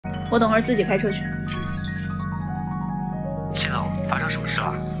我等会儿自己开车去。齐总，发生什么事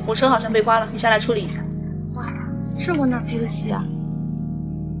了？我车好像被刮了，你下来处理一下。哇，这我哪赔得起啊？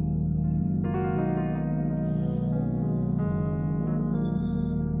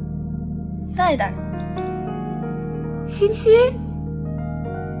戴戴，七七，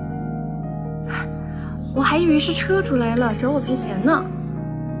我还以为是车主来了找我赔钱呢。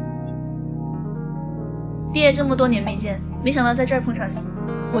毕业这么多年没见，没想到在这儿碰上你。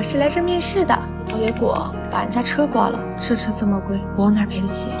我是来这面试的，结果把人家车刮了，这车这么贵，我往哪赔得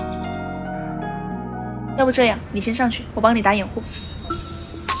起？要不这样，你先上去，我帮你打掩护。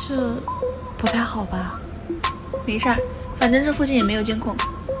这不太好吧？没事儿，反正这附近也没有监控，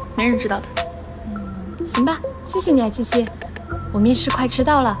没人知道的。行吧，谢谢你啊，七七。我面试快迟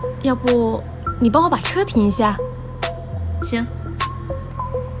到了，要不你帮我把车停一下？行。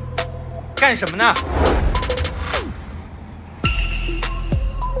干什么呢？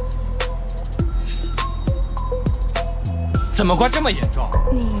怎么刮这么严重？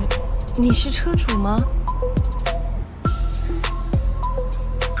你是车主吗？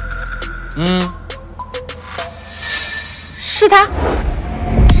是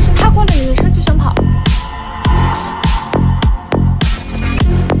他刮了你的车就想跑。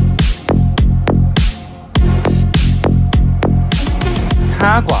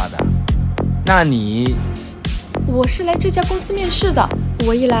他刮的？那你……我是来这家公司面试的，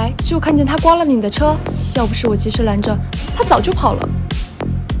我一来就看见他刮了你的车，要不是我及时拦着，他早就跑了。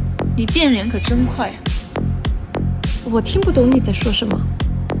你变脸可真快啊！我听不懂你在说什么。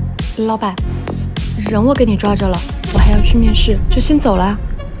老板，人我给你抓着了，我还要去面试，就先走了。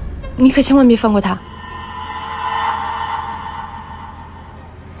你可千万别放过他。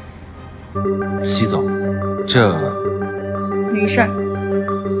齐总，这……没事儿，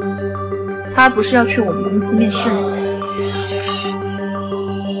他不是要去我们公司面试吗？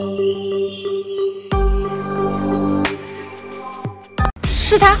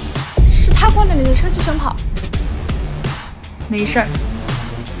是他刮了你的车就想跑。没事儿，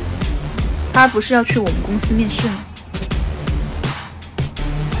他不是要去我们公司面试吗？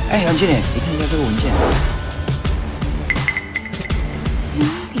哎，杨经理，你看一下这个文件。经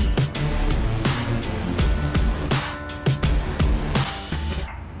理。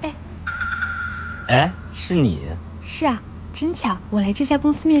哎，是你？是啊，真巧，我来这家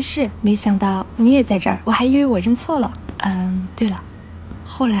公司面试，没想到你也在这儿，我还以为我认错了。对了，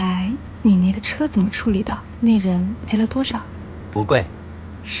后来你那个车怎么处理的？那人赔了多少？不贵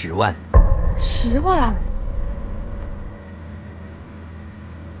，10万。10万？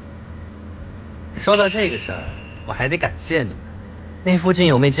说到这个事儿，我还得感谢你。那附近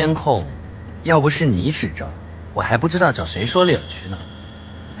有没监控？要不是你指证，我还不知道找谁说理儿去呢。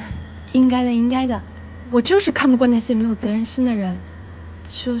应该的，应该的。我就是看不惯那些没有责任心的人，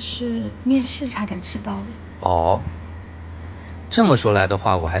就是面试差点迟到了。哦，这么说来的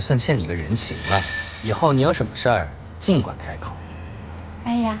话，我还算欠你个人情了。以后你有什么事儿，尽管开口。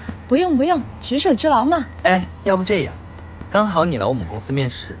哎呀，不用不用，举手之劳嘛。哎，要不这样，刚好你来我们公司面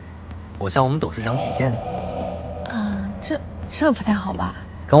试，我向我们董事长举荐。这不太好吧？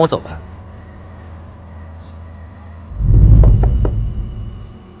跟我走吧。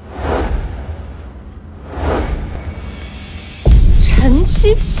陈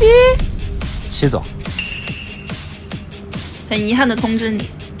七七，齐总，很遗憾的通知你，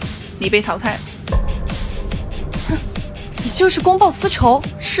你被淘汰了。哼，你就是公报私仇。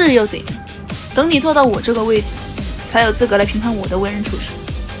是又怎样？等你坐到我这个位置，才有资格来评判我的为人处事。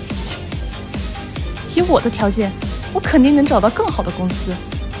以我的条件，我肯定能找到更好的公司。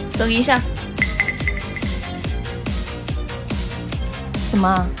等一下，怎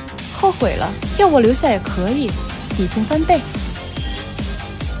么后悔了？要我留下也可以，底薪翻倍。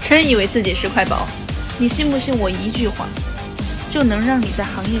真以为自己是块宝？你信不信我一句话就能让你在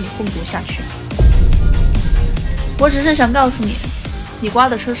行业里混不下去？我只是想告诉你，你刮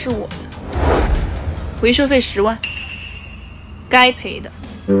的车是我的，维修费10万，该赔的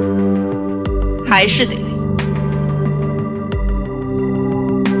还是得赔。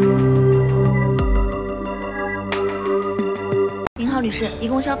您好，女士，一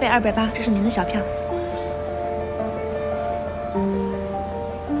共消费280，这是您的小票。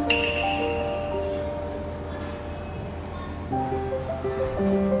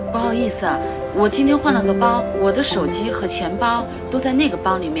不好意思啊，我今天换了个包，我的手机和钱包都在那个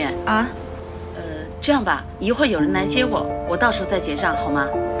包里面啊。这样吧，一会儿有人来接我，我到时候再结账好吗？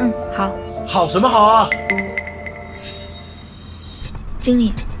嗯，好。好什么好啊？经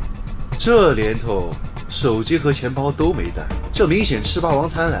理，这年头手机和钱包都没带，这明显吃霸王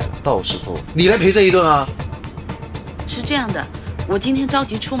餐来了。到时候你来赔这一顿啊？是这样的，我今天着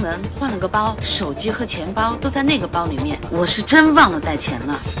急出门，换了个包，手机和钱包都在那个包里面，我是真忘了带钱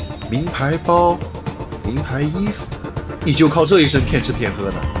了。名牌包，名牌衣服，你就靠这一身骗吃骗喝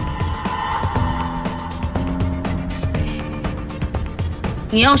的？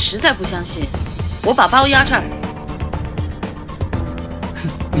你要实在不相信，我把包压这儿。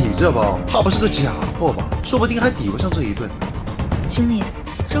你这包怕不是个假货吧？说不定还抵不上这一顿。经理，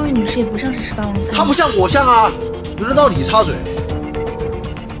这位女士也不像是18王餐。她不像我像啊，轮得到你插嘴？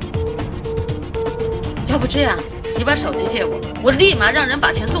要不这样，你把手机借我，我立马让人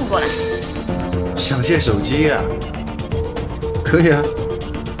把钱送过来。想借手机啊？可以啊。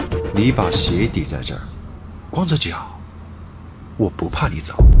你把鞋底在这儿，光着脚，我不怕你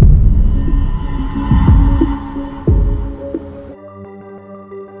走。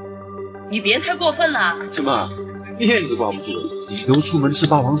你别太过分了。怎么，面子挂不住？你都出门吃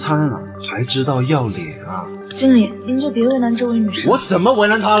霸王餐了，还知道要脸啊？经理，您就别为难这位女士。我怎么为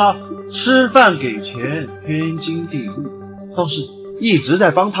难她了？吃饭给钱，天经地义。倒是一直在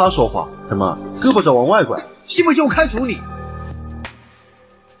帮她说话，怎么胳膊肘往外拐？信不信我开除你？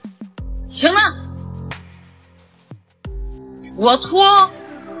行了，我脱。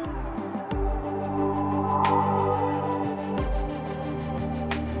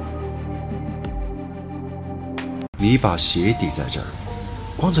你把鞋底在这儿，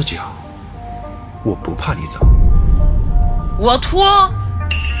光着脚，我不怕你走。我脱。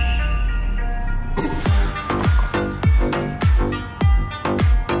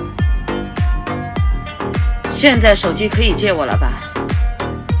现在手机可以借我了吧？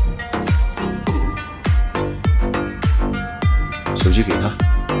手机给他。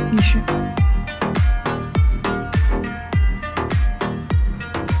女士，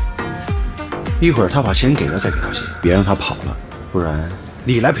一会儿他把钱给了再给他写，别让他跑了，不然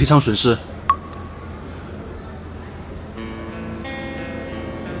你来赔偿损失。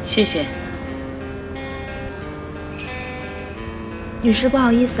谢谢。女士，不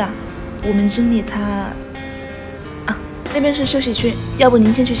好意思啊，我们经理他……那边是休息区，要不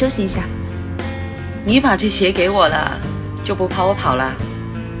您先去休息一下。你把这鞋给我了，就不怕我跑了？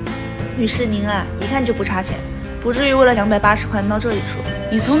女士，您啊，一看就不差钱，不至于为了280块闹这一出。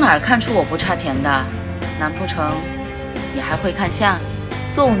你从哪儿看出我不差钱的？难不成你还会看相？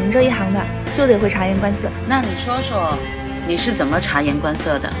做我们这一行的就得会察言观色。那你说说，你是怎么察言观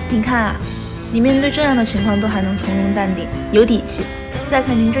色的？您看啊，你面对这样的情况都还能从容淡定，有底气。再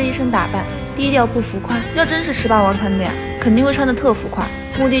看您这一身打扮，低调不浮夸。要真是吃霸王餐的呀，肯定会穿得特浮夸，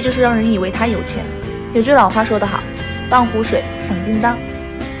目的就是让人以为他有钱。有句老话说得好，半壶水响叮当。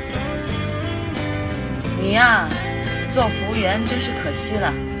你呀，做服务员真是可惜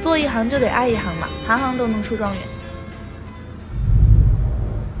了。做一行就得爱一行嘛，行行都能出状元。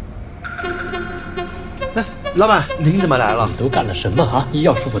哎，老板，您怎么来了？你都干了什么啊？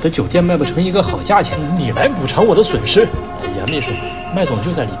要是我的酒店卖不成一个好价钱，你来补偿我的损失。哎呀，秘书，麦总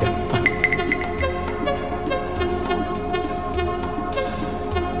就在里边。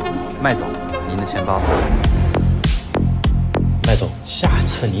麦总，您的钱包。麦总，下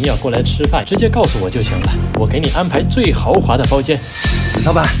次您要过来吃饭，直接告诉我就行了，我给你安排最豪华的包间。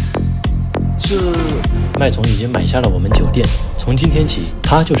老板，这……麦总已经买下了我们酒店，从今天起，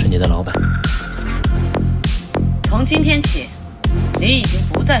他就是你的老板。从今天起，你已经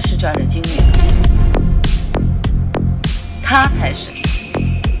不再是这儿的经理了，他才是。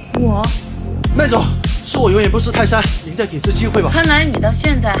我，麦总，是我有眼不识泰山，您再给次机会吧。看来你到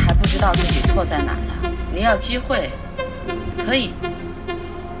现在还不知道自己错在哪儿了。你要机会，可以。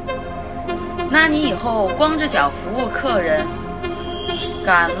那你以后光着脚服务客人，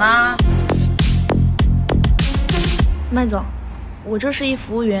敢吗？麦总，我这是一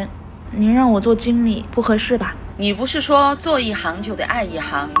服务员，您让我做经理不合适吧？你不是说做一行就得爱一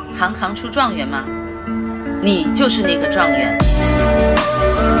行，行行出状元吗？你就是那个状元。